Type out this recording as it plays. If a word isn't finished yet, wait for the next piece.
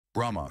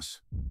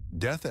BrahMos,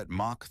 death at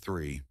Mach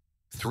 3,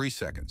 3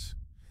 seconds.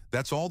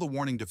 That's all the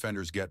warning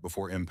defenders get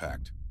before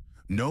impact.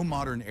 No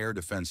modern air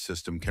defense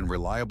system can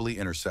reliably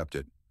intercept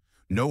it.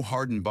 No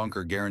hardened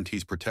bunker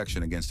guarantees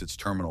protection against its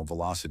terminal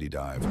velocity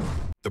dive.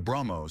 The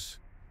BrahMos,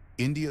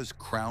 India's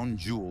crown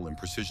jewel in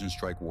precision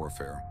strike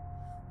warfare,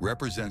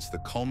 represents the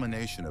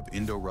culmination of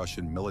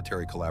Indo-Russian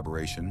military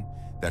collaboration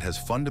that has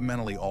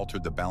fundamentally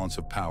altered the balance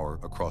of power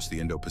across the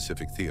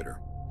Indo-Pacific theater.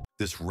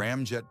 This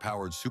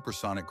ramjet-powered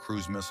supersonic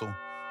cruise missile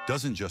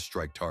doesn't just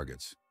strike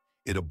targets,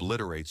 it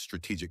obliterates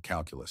strategic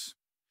calculus.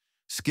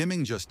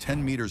 Skimming just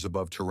 10 meters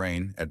above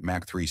terrain at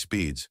Mach 3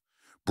 speeds,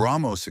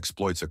 BrahMos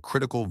exploits a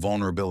critical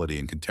vulnerability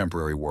in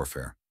contemporary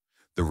warfare: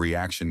 the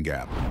reaction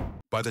gap.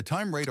 By the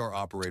time radar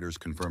operators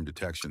confirm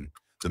detection,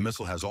 the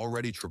missile has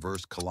already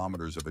traversed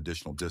kilometers of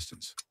additional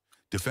distance.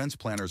 Defense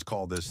planners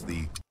call this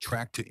the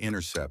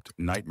track-to-intercept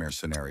nightmare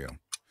scenario.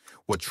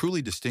 What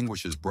truly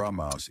distinguishes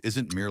BrahMos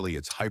isn't merely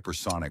its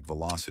hypersonic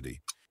velocity.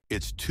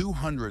 Its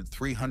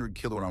 200-300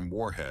 kilogram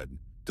warhead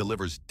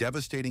delivers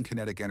devastating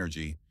kinetic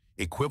energy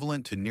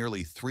equivalent to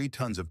nearly 3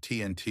 tons of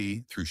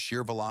TNT through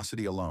sheer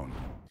velocity alone,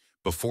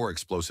 before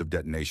explosive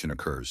detonation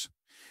occurs.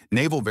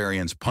 Naval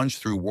variants punch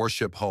through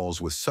warship hulls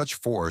with such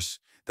force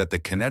that the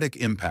kinetic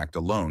impact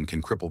alone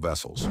can cripple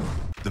vessels.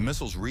 The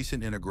missile's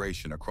recent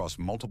integration across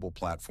multiple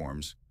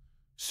platforms,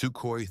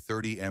 Sukhoi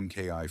 30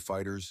 MKI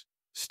fighters,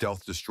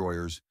 stealth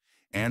destroyers,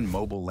 and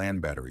mobile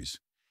land batteries,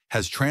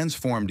 has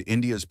transformed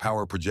India's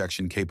power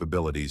projection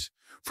capabilities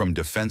from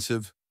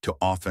defensive to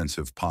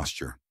offensive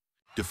posture.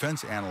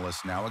 Defense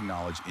analysts now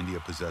acknowledge India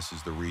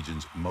possesses the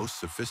region's most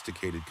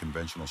sophisticated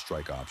conventional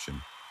strike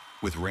option,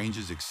 with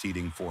ranges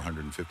exceeding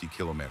 450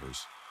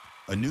 kilometers.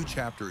 A new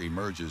chapter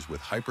emerges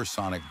with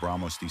hypersonic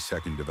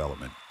BrahMos-II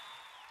development,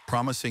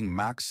 promising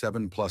Mach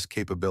 7+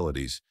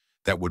 capabilities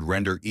that would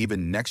render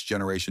even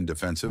next-generation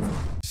defensive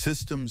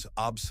systems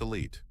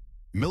obsolete.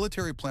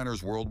 Military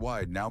planners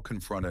worldwide now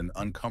confront an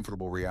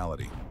uncomfortable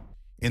reality.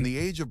 In the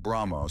age of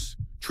BrahMos,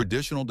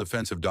 traditional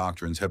defensive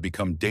doctrines have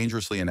become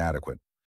dangerously inadequate.